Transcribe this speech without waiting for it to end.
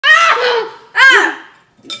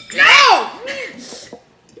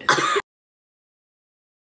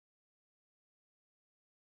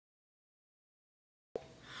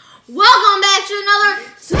Welcome back to another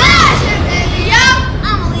Smash It video.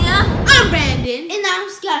 I'm Aaliyah. I'm Brandon. And I'm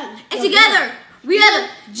Scott. And together we are the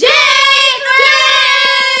G3.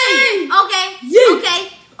 Okay.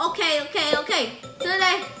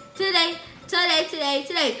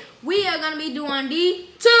 Today we are gonna be doing the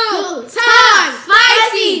 2-time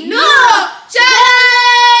spicy noodle challenge.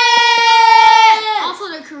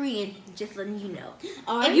 Also the Korean, just letting you know.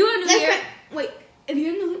 If you are new here, if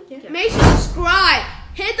you're new, make sure to subscribe,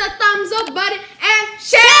 hit the thumbs up button, and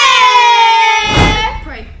share.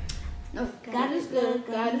 Pray. No, God is good.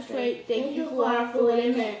 God is great. Thank you for our food.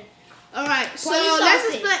 Amen. All right, so Please let's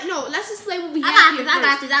sauce explain. No, let's explain what we I have here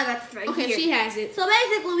got first. this right Okay, here. she has it. So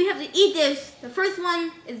basically, we have to eat this. The first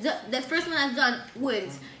one that's done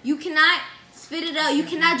wins. You cannot spit it out. You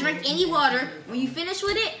cannot drink any water. When you finish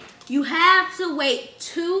with it, you have to wait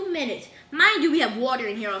 2 minutes. Mind you, we have water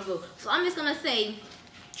in here also. So I'm just gonna say,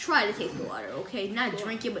 try to taste the water, okay? Not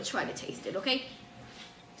drink it, but try to taste it, okay?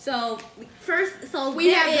 So first, We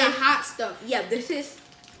have the hot stuff. Yeah, this is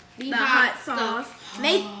The hot sauce.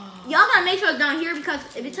 Y'all gotta make sure it's down here because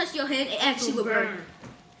if it touches your hand, it actually will burn.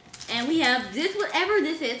 And we have this, whatever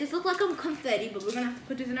this is. This looks like a confetti, but we're gonna have to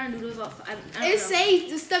put this in our noodles also. I don't It know.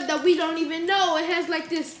 says the stuff that we don't even know. It has like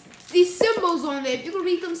these symbols on there. If you can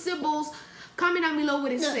read them symbols, comment down below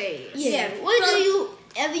what it says. Yeah.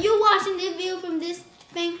 If you watching this video from this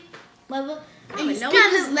thing, whatever, And you know speak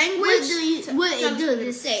what this language, what it do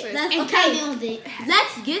to say? Let's- And okay. comment on it.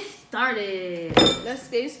 Let's get started. let's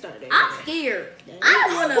get started. I'm scared.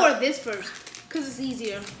 I'm gonna pour this first because it's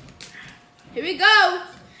easier. Here we go.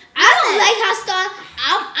 I don't like how Scott.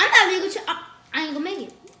 I'm not even gonna. I ain't gonna make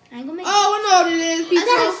it. Oh, I know what it is. People.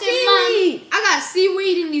 got seaweed. I got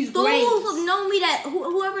seaweed in these Those grains. who know me,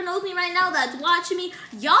 whoever knows me right now that's watching me,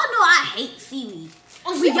 y'all know I hate seaweed.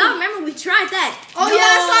 Oh, Y'all remember we tried that? Oh No.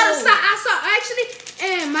 yeah, I saw actually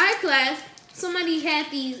in my class somebody had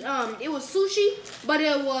these. It was sushi, but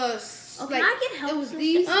it was Oh, like can I get help it was with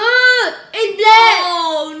these. this? It's black.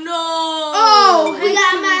 Oh no! Oh, we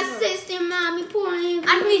got my sister, mommy pouring.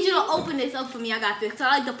 I need you to open this up for me. I got this. So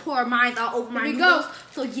I like to pour mine all over my Here we noodles, go.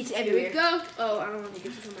 so it gets Here we everywhere. go. Oh, I don't want to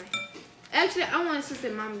get this on my. Actually, I want sister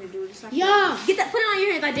and mommy to do this. Yeah. Get that. Put it on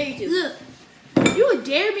your hands. I dare you to. Look. You would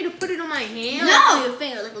dare me to put it on my hand? No, your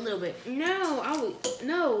finger like a little bit. No, I would.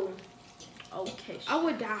 No, Okay. I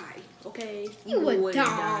would die. Okay. You would would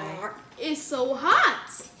die. It's so hot.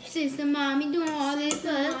 Sister, mommy doing all this.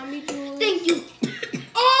 Mommy, do it. Thank you.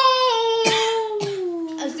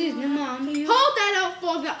 Oh! Sister, mommy. Hold that up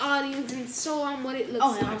for the audience and show them what it looks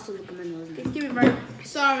Oh, and like. also look at my nose. Give me right.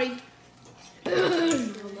 Sorry.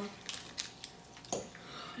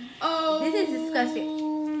 Oh. This is disgusting.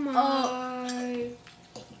 Oh my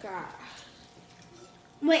God.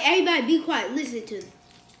 Wait, everybody, be quiet. Listen to.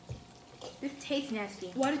 This tastes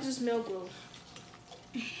nasty. Why does it smell gross?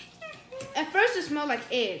 At first, it smelled like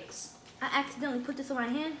eggs. I accidentally put this on my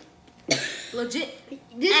hand. Legit.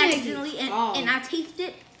 This Accidentally, makes it and I taste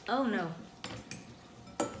it. Oh no.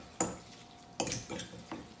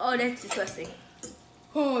 Oh, that's disgusting.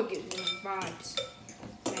 Oh, it gives me vibes.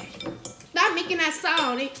 Stop making that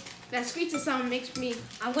sound. That screeching sound makes me.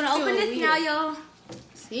 I'm gonna open this now, y'all.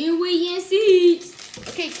 seaweed and seeds.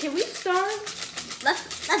 Okay, can we start?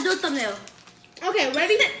 Let's do a thumbnail. Okay,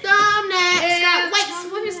 ready? Thumbnail. Scott, wait,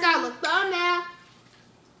 what is Scott look? Thumbnail.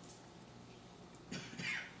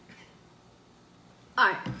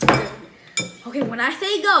 All right. Okay, when I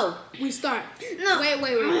say go, We start. No. Wait.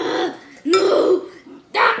 No.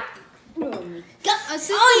 Stop.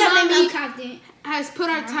 Sister Yeah, Mommy baby. I'm confident. has put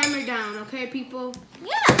our timer down. Okay, people.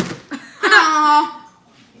 yeah. Aww.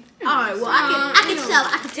 All right. Well, I can tell.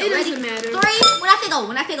 I can tell. It Ready? doesn't matter. 3. When I say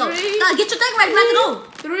go. Three. Get your thing ready. When I say go.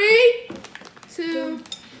 3,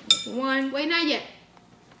 2, 1. Wait, not yet.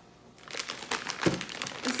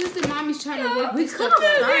 And Sister Mommy's trying to work We this could stuff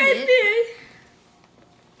have out. started.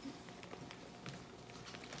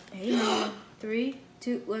 Amen. 3,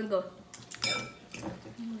 2, 1, go.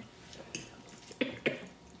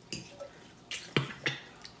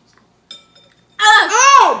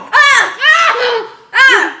 Oh!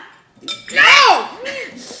 No!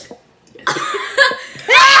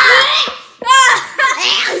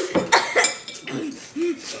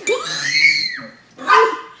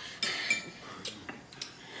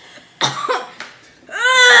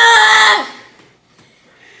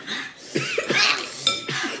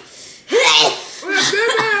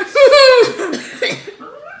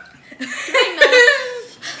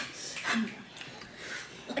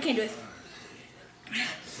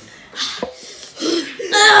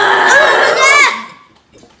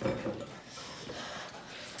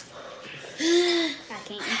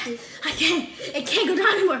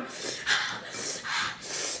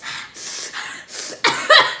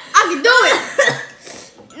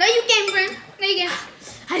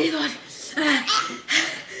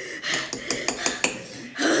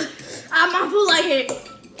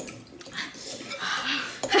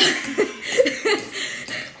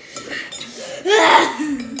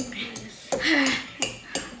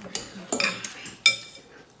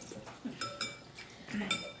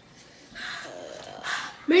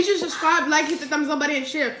 subscribe, like, hit the thumbs up button, and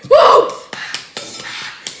share. Woo!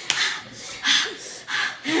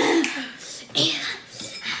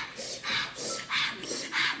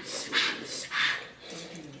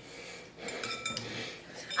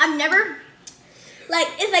 I've never, like,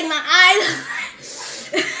 it's like my eyes.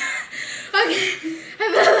 Okay.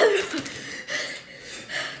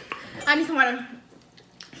 I need some water.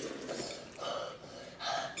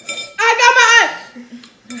 I got my eye.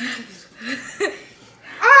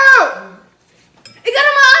 Oh! It got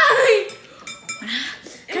in my eye.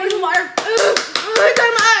 Can I get some water? It got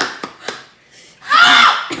in my eye.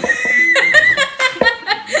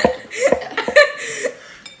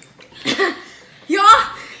 Y'all,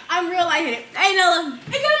 I'm real lightheaded. Hey, Noodle.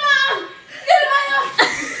 It got in my eye. It got in my eye.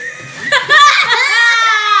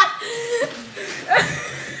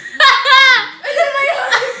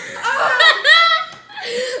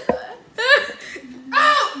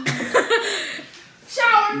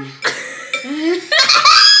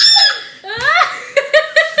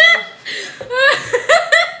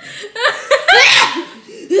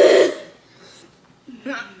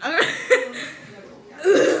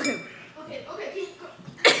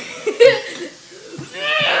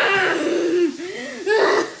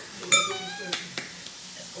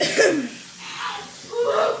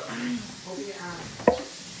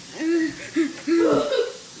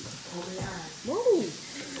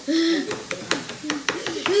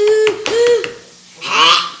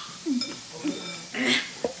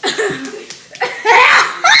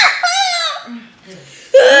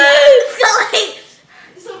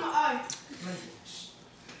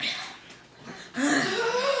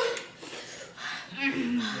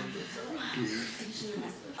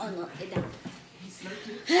 Oh no, it down.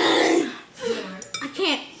 I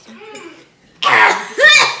can't.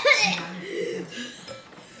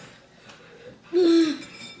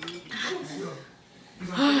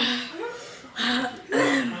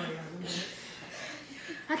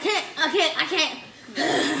 I can't.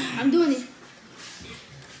 I'm doing it.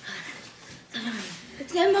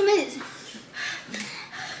 10 more minutes.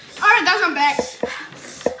 Alright, guys, I'm back.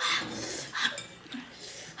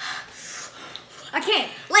 I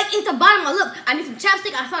can't. Like, it's the bottom of look. I need some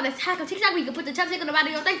chapstick. I saw this hack on TikTok where you can put the chapstick on the bottom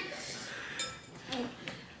of your thing.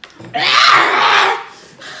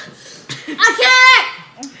 I can't.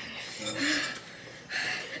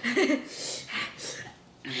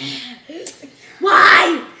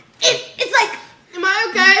 Why? It's like. Am I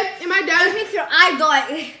okay? Am I done? It makes your eye go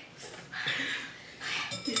like.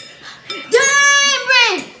 Damn,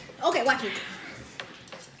 brain. Okay, watch it.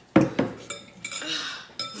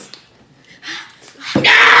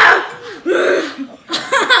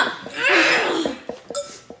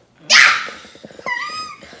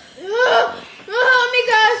 Oh, me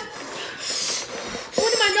guys. What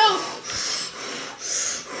in my nose?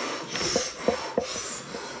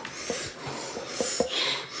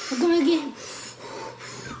 I'm going again.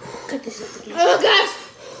 Cut this up again. Oh, guys.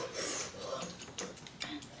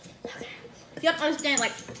 You have to understand,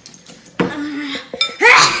 like.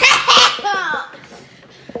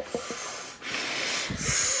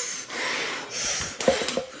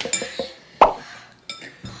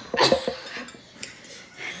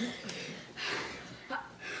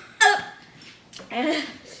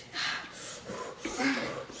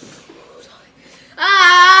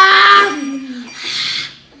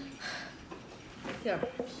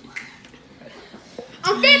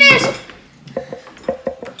 I'm finished.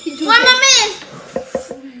 1 more minute.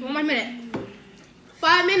 1 more minute.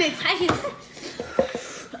 5 minutes. I can.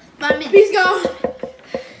 5 minutes. Please go.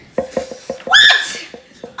 What?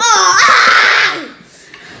 Oh,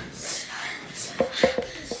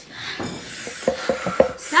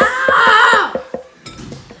 Stop!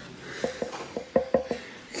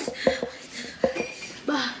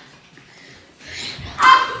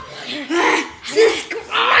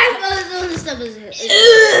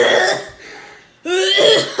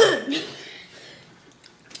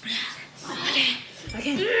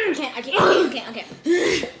 Okay.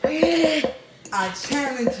 I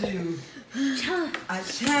challenge you. I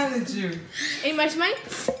challenge you. Any much money?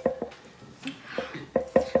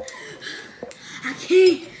 I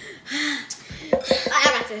can't. I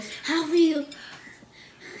got this. How for you?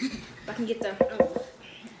 If I can get the.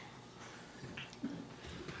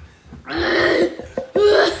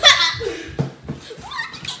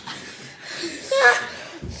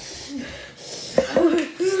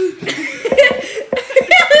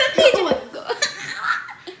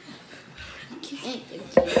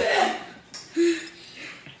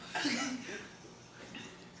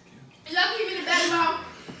 Y'all give me the bag now.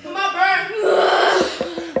 Come on, burn.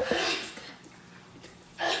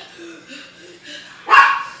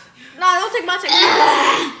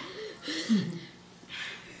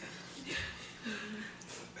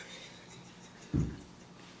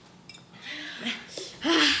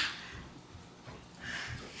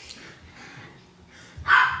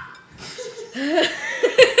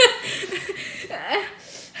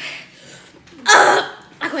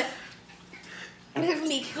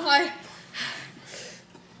 God.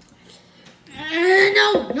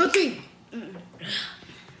 No tree.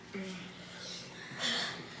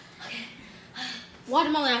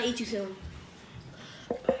 Watermelon, I'll eat you soon.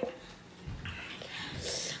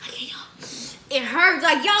 It hurts.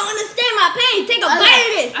 Like, y'all understand my pain. Take a bite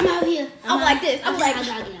of this. I'm out here. I'm like this. I'm like, I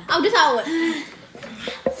got it. oh, this how it was.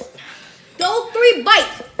 Those 3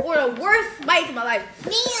 bites were the worst bites of my life.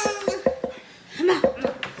 I'm out.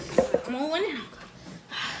 I'm on one now.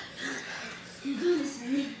 You do this to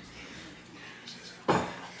me.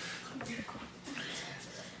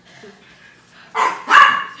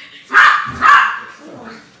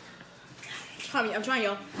 I'm trying,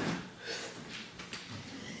 y'all.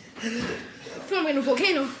 I'm in a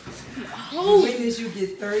volcano. Oh. Witness, you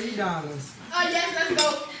get $30. Oh yes, let's go.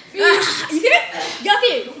 You see it? Y'all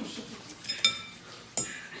see it?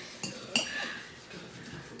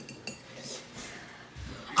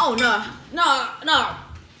 Oh no.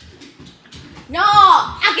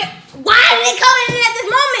 I can't. Why are they coming in at this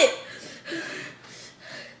moment?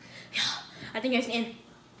 I think it's the end.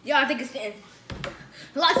 I think it's the end.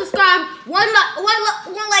 Like, subscribe. One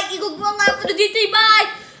like equals one like for the GT. Bye.